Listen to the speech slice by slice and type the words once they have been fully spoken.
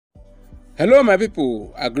Hello my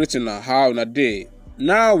people, I greet you now. How una dey?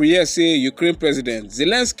 Now we hear say Ukraine President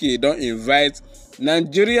Zelensky don invite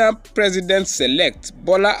Nigerian President-elect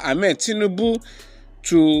Bola Ahmed Tinubu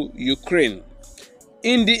to Ukraine.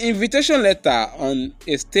 In the invitation letter on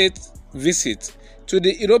a state visit to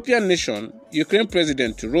the European nation, Ukraine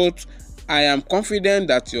President wrote, "I am confident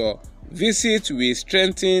that your visit will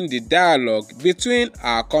strengthen the dialogue between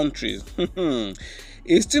our countries."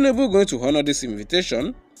 Is Tinubu going to honor this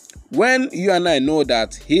invitation? When you and I know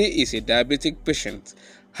that he is a diabetic patient,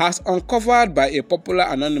 has uncovered by a popular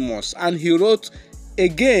anonymous, and he wrote,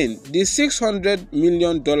 again, the $600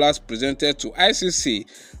 million presented to ICC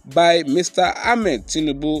by Mr. Ahmed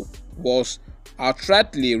Tinubu was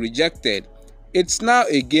outrightly rejected. It's now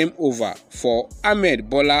a game over for Ahmed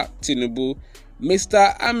Bola Tinubu.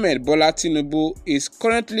 Mr. Ahmed Bola Tinubu is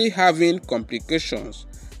currently having complications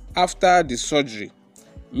after the surgery.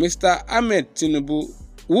 Mr. Ahmed Tinubu,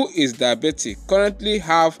 who is diabetic, currently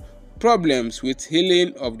have problems with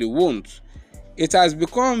healing of the wounds. It has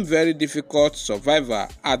become very difficult. Survivor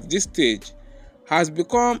at this stage has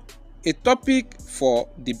become a topic for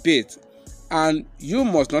debate, and you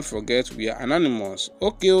must not forget we are anonymous.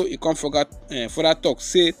 Okay, you can't forget further talk.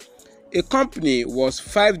 Say a company was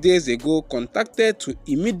 5 days ago contacted to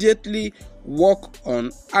immediately work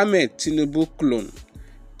on Ahmed Tinubu clone,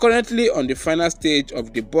 currently on the final stage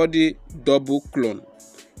of the body double clone.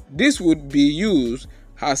 This would be used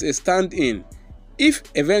as a stand-in if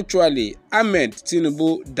eventually Ahmed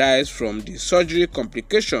Tinubu dies from the surgery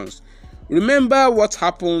complications. Remember what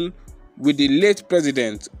happened with the late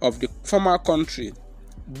president of the former country.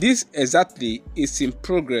 This exactly is in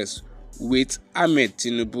progress with Ahmed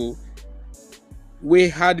Tinubu. We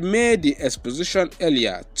had made the exposition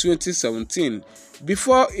earlier, 2017,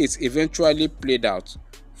 before it eventually played out.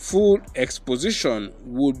 Full exposition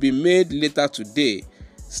would be made later today.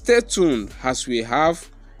 Stay tuned as we have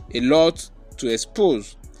a lot to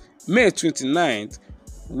expose. May 29th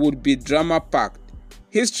would be drama-packed.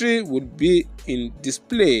 History would be in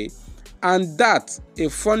display, and that a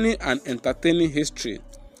funny and entertaining history.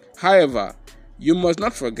 However, you must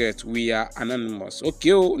not forget we are anonymous.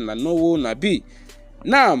 Okay, na no na be.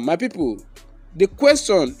 Now, my people, the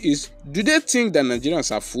question is, do they think that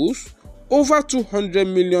Nigerians are fools? Over 200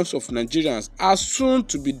 million of Nigerians are soon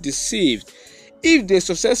to be deceived if they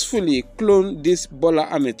successfully clone this Bola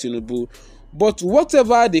Ahmed Tinubu. But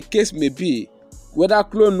whatever the case may be, whether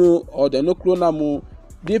clone or they no clone,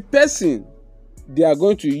 the person they are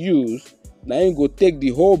going to use, now ain't go take the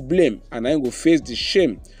whole blame and ain't go face the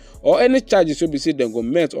shame or any charges will be said they go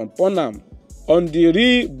met upon them on the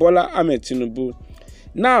real Bola Ahmed Tinubu.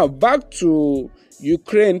 Now back to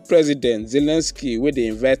Ukraine President Zelensky, where they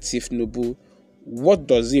invite Tinubu. What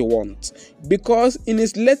does he want? Because in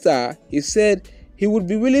his letter, he said he would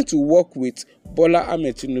be willing to work with Bola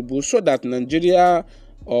Ahmed Tinubu so that Nigeria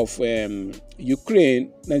and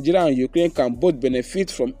Ukraine can both benefit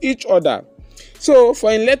from each other. So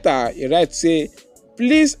for in letter, he writes, say,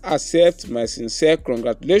 please accept my sincere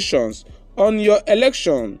congratulations on your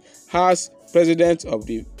election as President of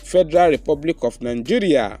the Federal Republic of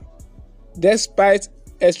Nigeria. Despite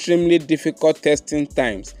extremely difficult testing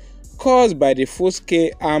times caused by the full-scale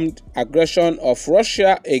armed aggression of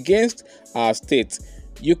Russia against our state,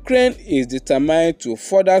 Ukraine is determined to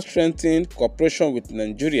further strengthen cooperation with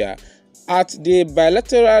Nigeria at the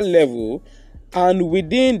bilateral level and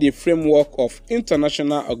within the framework of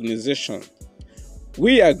international organizations.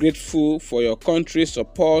 We are grateful for your country's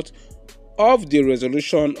support of the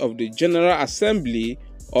resolution of the General Assembly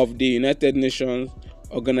of the United Nations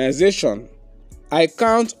Organization. I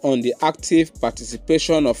count on the active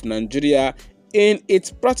participation of Nigeria in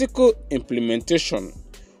its practical implementation.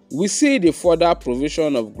 We see the further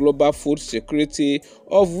provision of global food security,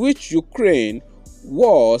 of which Ukraine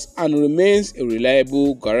was and remains a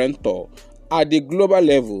reliable guarantor at the global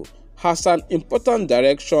level, has an important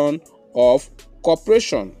direction of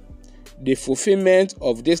cooperation. The fulfillment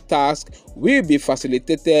of this task will be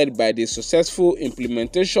facilitated by the successful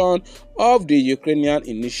implementation of the Ukrainian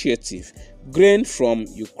initiative, Grain from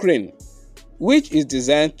Ukraine, which is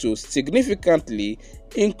designed to significantly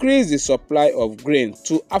increase the supply of grain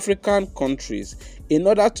to African countries in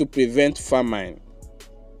order to prevent famine.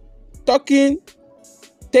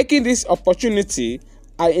 Taking this opportunity,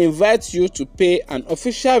 I invite you to pay an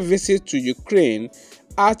official visit to Ukraine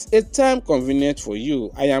at a time convenient for you.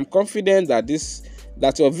 I am confident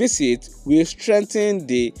that your visit will strengthen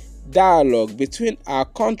the dialogue between our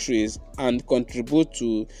countries and contribute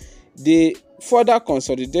to the further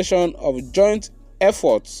consolidation of joint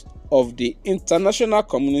efforts of the international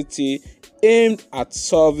community aimed at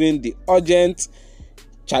solving the urgent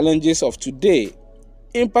challenges of today.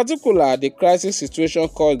 In particular, the crisis situation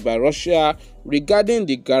caused by Russia regarding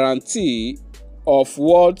the guarantee of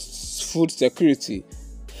world food security.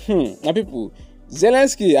 My people,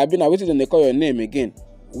 Zelensky, I've been waiting to call your name again.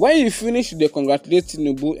 When you finish the congratulate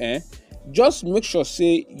Tinubu, just make sure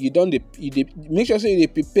say you make sure say you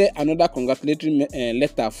prepare another congratulatory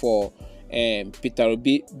letter for Peter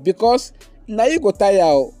Obi, because now you go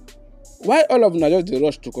tire. Why all of them just dey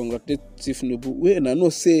rush to congratulate Tinubu? We know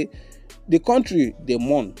say the country they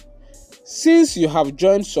mourn. Since you have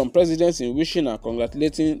joined some presidents in wishing and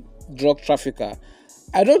congratulating drug trafficker,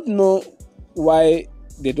 I don't know why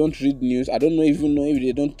they don't read news. I don't even know if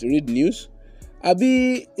they don't read news.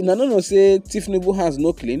 Abi, I don't know say Tinubu has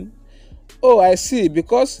no clean. Oh, I see.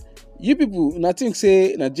 Because you people, nothing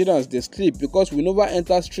say Nigerians they sleep because we never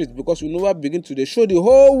enter street, because we never begin to show the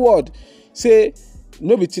whole world say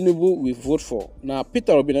no be Tinubu we vote for. Now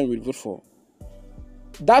Peter Obi we vote for.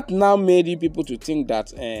 That now made you people to think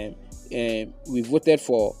that we voted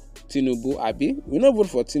for Tinubu. Abi, we not vote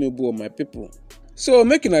for Tinubu, my people. So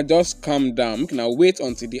make una just calm down, make una wait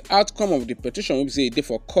until the outcome of the petition will be say dey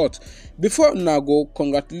for court before una go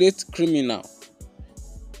congratulate criminal.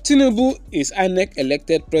 Tinubu is INEC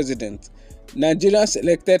elected president, Nigeria's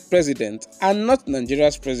elected president, and not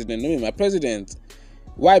Nigeria's president. No be my president.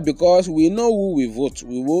 Why? Because we know who we vote,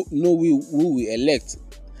 we know who we elect,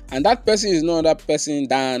 and that person is no other person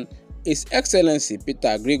than His Excellency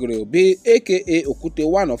Peter Gregory Obi, aka Okute,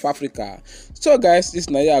 one of Africa. So guys, this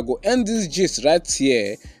na I go end this gist right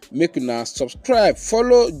here. Make una subscribe,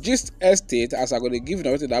 follow Gist Estate, as I go to give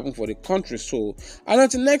you what happen for the country. So, and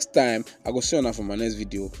until next time, I go see you for my next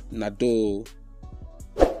video. Nado.